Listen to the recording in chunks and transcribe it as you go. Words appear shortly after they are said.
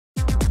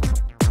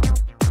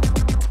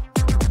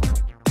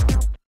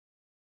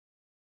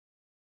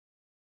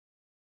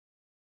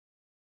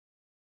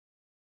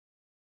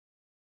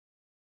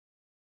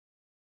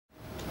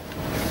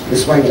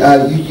Ms. Wang,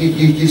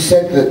 you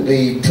said that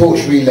the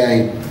torch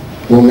relay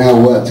will now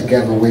work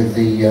together with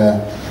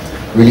the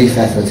relief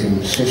effort in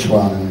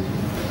Sichuan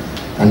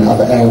and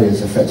other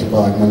areas affected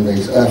by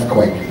Monday's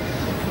earthquake.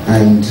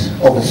 And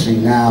obviously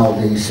now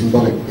the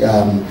symbolic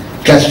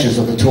gestures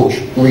of the torch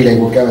relay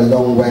will go a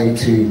long way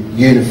to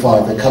unify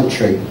the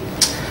country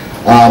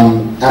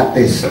at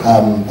this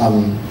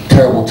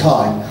terrible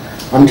time.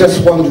 I'm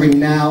just wondering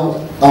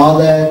now, are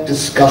there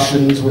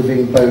discussions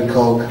within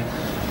BOCOG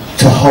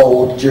to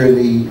hold during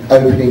the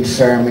opening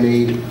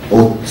ceremony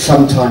or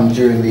sometime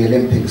during the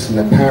Olympics and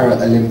the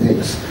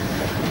Paralympics,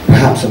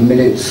 perhaps a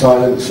minute's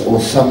silence or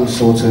some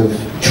sort of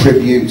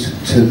tribute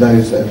to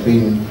those that have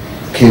been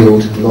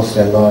killed, lost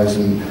their lives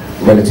and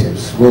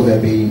relatives? Will there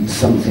be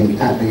something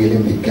at the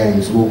Olympic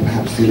Games? Will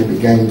perhaps the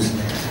Olympic Games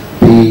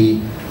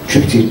be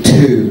tributed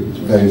to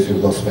those who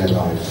lost their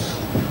lives?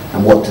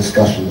 And what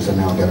discussions are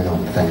now going on?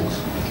 Thanks.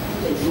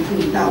 已经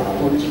注意到了，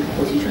我们这个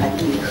火炬传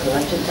递和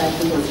赈灾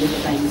工作结合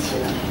在一起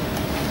了。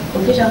我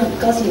非常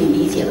高兴你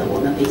理解了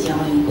我们北京奥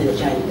运会的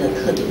这样一个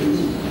特别的意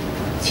义。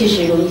确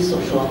实如你所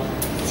说，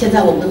现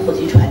在我们的火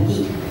炬传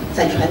递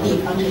在传递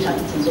方式上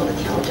已经做了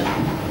调整，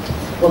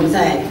我们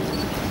在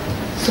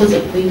缩减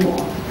规模、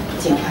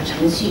简化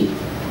程序，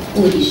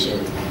目的是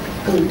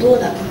更多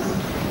的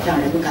让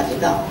人们感觉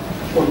到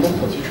我们的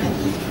火炬传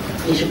递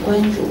也是关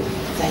注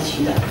灾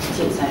区的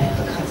救灾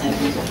和抗灾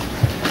工作。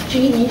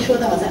至于您说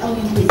到在奥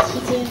运会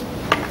期间，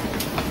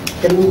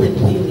人们会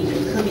不会用一种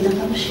特别的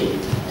方式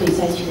对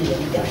灾区的人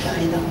表示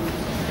哀悼？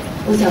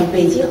我想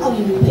北京奥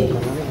运会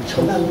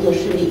筹办工作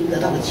顺利，得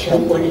到了全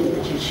国人民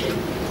的支持，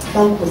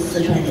包括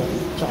四川人民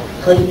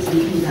和已经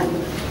遇难的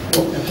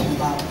我们的同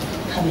胞，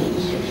他们也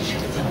一直支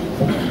持和交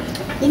流。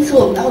因此，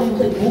我们的奥运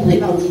会不会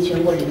忘记全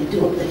国人民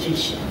对我们的支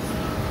持，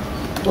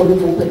我们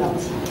不会忘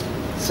记。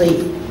所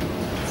以，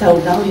在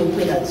我们的奥运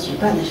会的举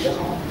办的时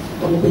候，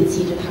我们会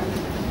记着他们，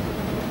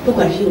不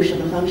管是用什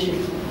么方式，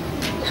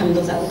他们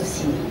都在我的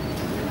心里。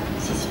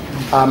谢谢。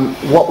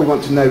What we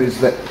want to know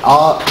is that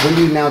will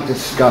you now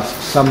discuss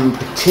some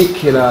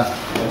particular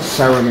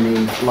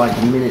ceremony, like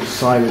a minute's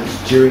silence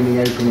during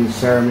the opening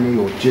ceremony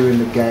or during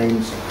the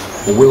games,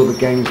 or will the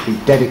games be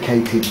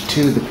dedicated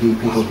to the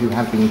people who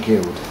have been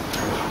killed?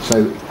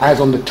 So, as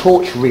on the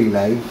torch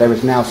relay, there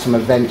is now some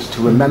events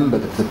to remember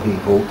the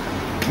people.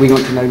 We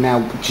want to know now,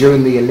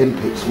 during the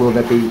Olympics, will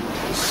there be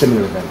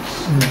similar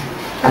events?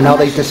 And are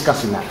they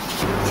discussing that?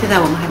 现在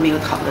我们还没有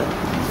讨论。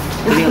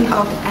We haven't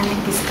got any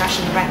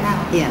discussion right now.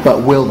 Yeah.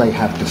 But will they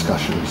have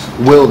discussions?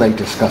 Will they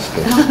discuss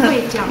this?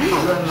 会这样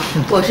讨论吗？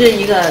我是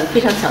一个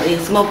非常小的一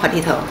个 small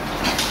potato，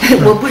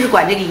 我不是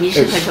管这个仪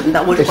式和什么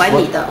的，我是管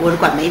你的，我是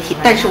管媒体。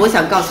但是我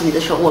想告诉你的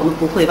是，我们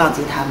不会忘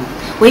记他们。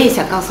我也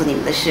想告诉你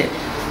们的是，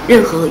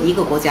任何一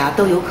个国家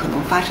都有可能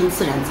发生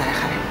自然灾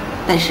害，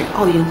但是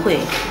奥运会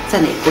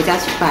在哪个国家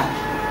举办，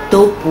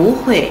都不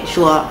会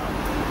说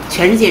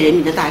全世界人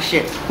民的大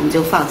事我们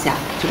就放下，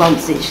只管我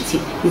们自己的事情。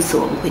因此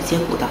我们会兼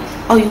顾到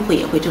奥运会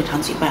也会正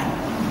常举办，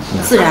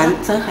自然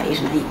灾害也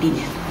是难以避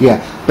免的。Yeah,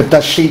 but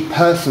does she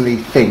personally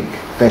think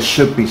there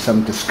should be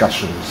some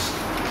discussions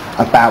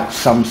about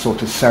some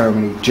sort of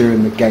ceremony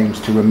during the games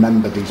to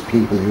remember these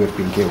people who have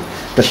been killed?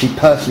 Does she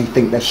personally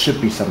think there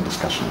should be some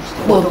discussions?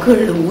 我个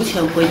人无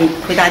权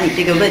回答你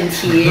这个问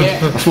题。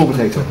A small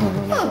potato.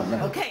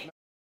 OK。